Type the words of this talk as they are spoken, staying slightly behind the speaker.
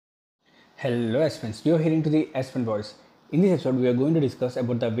Hello Aspens, you are hearing to the Aspen Voice. In this episode, we are going to discuss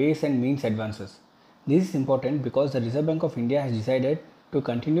about the ways and means advances. This is important because the Reserve Bank of India has decided to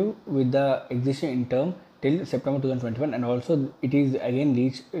continue with the existing in term till September 2021, and also it is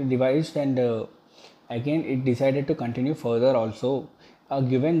again revised and again it decided to continue further also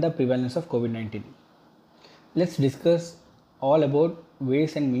given the prevalence of COVID-19. Let's discuss all about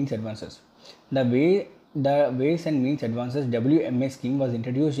ways and means advances. The ways and means advances WMA scheme was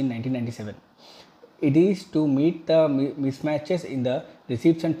introduced in 1997. It is to meet the mismatches in the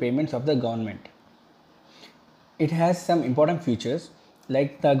receipts and payments of the government. It has some important features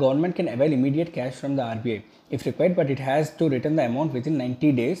like the government can avail immediate cash from the RBI if required, but it has to return the amount within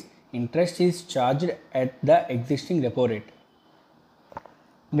 90 days. Interest is charged at the existing repo rate,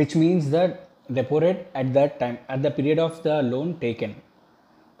 which means that repo rate at that time at the period of the loan taken.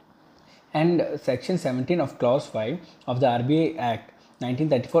 And section 17 of clause 5 of the RBI Act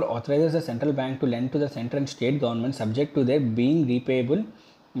 1934 authorizes the central bank to lend to the central and state government subject to their being repayable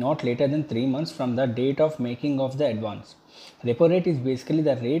not later than 3 months from the date of making of the advance. Repo rate is basically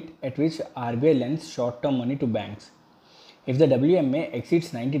the rate at which RBI lends short term money to banks. If the WMA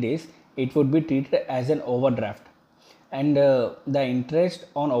exceeds 90 days, it would be treated as an overdraft, and the interest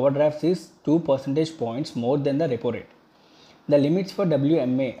on overdrafts is 2 percentage points more than the repo rate. The limits for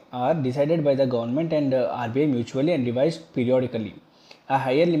WMA are decided by the government and RBI mutually and revised periodically. A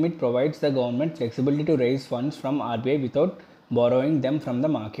higher limit provides the government flexibility to raise funds from RBI without borrowing them from the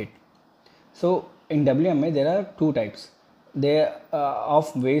market. So in WMA there are two types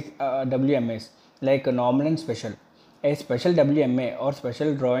of ways WMAs, like normal and special. A special WMA or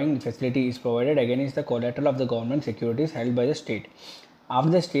special drawing facility is provided against the collateral of the government securities held by the state. After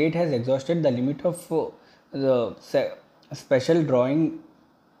the state has exhausted the limit of the special drawing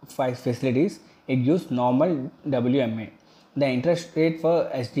facilities, it gives normal WMA. The interest rate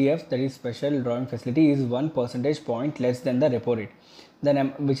for SDF, that is special drawing facility, is 1 percentage point less than the repo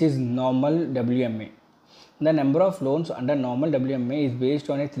rate, which is normal WMA. The number of loans under normal WMA is based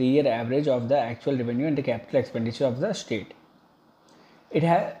on a 3-year average of the actual revenue and the capital expenditure of the state. It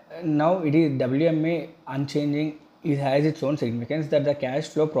has now it is WMA unchanging. It has its own significance that the cash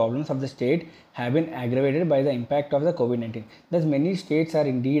flow problems of the state have been aggravated by the impact of the COVID-19. Thus, many states are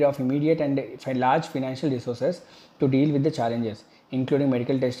in need of immediate and large financial resources to deal with the challenges, including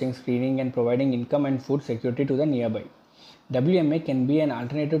medical testing, screening, and providing income and food security to the nearby. WMA can be an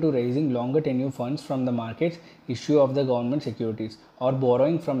alternative to raising longer tenure funds from the markets issue of the government securities or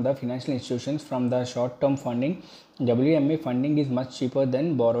borrowing from the financial institutions from the short-term funding. WMA funding is much cheaper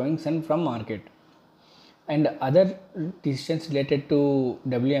than borrowings and from market. And other decisions related to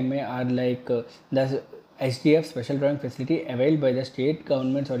WMA are like the SDF special drawing facility availed by the state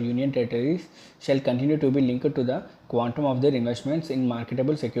governments or union territories shall continue to be linked to the quantum of their investments in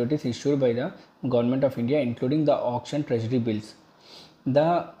marketable securities issued by the Government of India, including the auction treasury bills.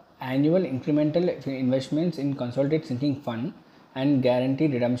 The annual incremental investments in consolidated sinking fund and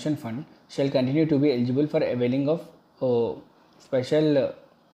guaranteed redemption fund shall continue to be eligible for availing of special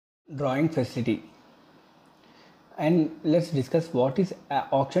drawing facility. And let's discuss what is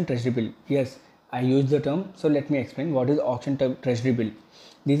auction treasury bill. Yes, I use the term, so let me explain what is auction treasury bill.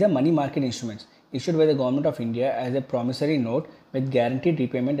 These are money market instruments issued by the Government of India as a promissory note with guaranteed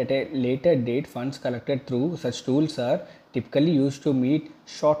repayment at a later date. Funds collected through such tools are typically used to meet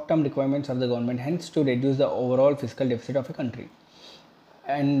short-term requirements of the government, hence to reduce the overall fiscal deficit of a country.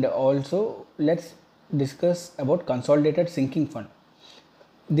 And also let's discuss about consolidated sinking fund.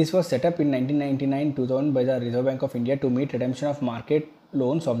 This was set up in 1999-2000 by the Reserve Bank of India to meet redemption of market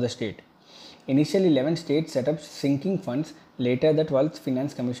loans of the state. Initially, 11 states set up sinking funds. Later, the 12th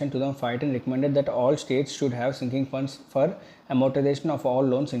Finance Commission 2005 recommended that all states should have sinking funds for amortization of all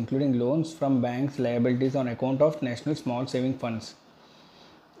loans, including loans from banks, liabilities on account of National Small Saving Funds.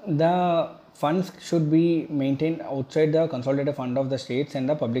 The funds should be maintained outside the consolidated fund of the states and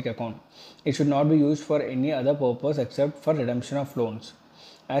the public account. It should not be used for any other purpose except for redemption of loans.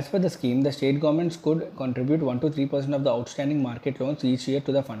 As per the scheme, the state governments could contribute 1 to 3% of the outstanding market loans each year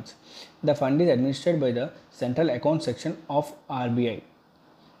to the funds. The fund is administered by the Central Account Section of RBI,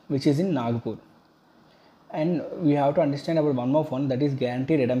 which is in Nagpur. And we have to understand about one more fund, that is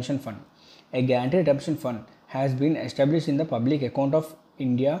Guarantee Redemption Fund. A Guarantee Redemption Fund has been established in the public account of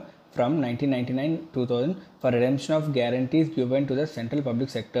India from 1999-2000 for redemption of guarantees given to the central public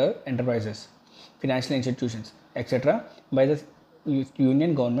sector enterprises, financial institutions, etc. by the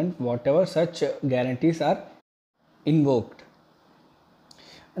union government, whatever such guarantees are invoked.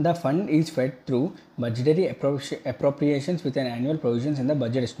 The fund is fed through budgetary appropriations with an annual provisions in the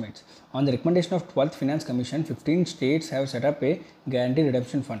budget estimates. On the recommendation of 12th Finance Commission, 15 states have set up a guarantee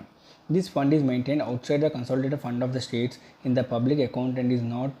redemption fund. This fund is maintained outside the consolidated fund of the states in the public account and is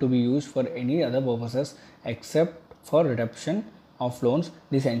not to be used for any other purposes except for redemption of loans.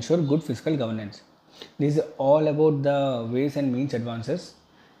 This ensures good fiscal governance. This is all about the ways and means advances.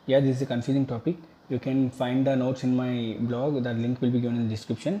 Yeah, this is a confusing topic. You can find the notes in my blog. The link will be given in the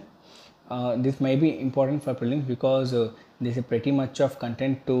description. This may be important for prelims because there is a pretty much of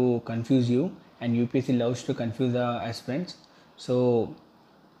content to confuse you, and UPSC loves to confuse the aspirants. So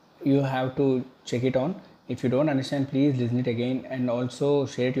you have to check it on. If you don't understand, please listen it again and also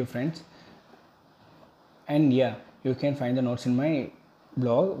share it to your friends. And yeah, you can find the notes in my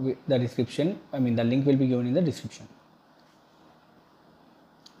blog with the description. The link will be given in the description.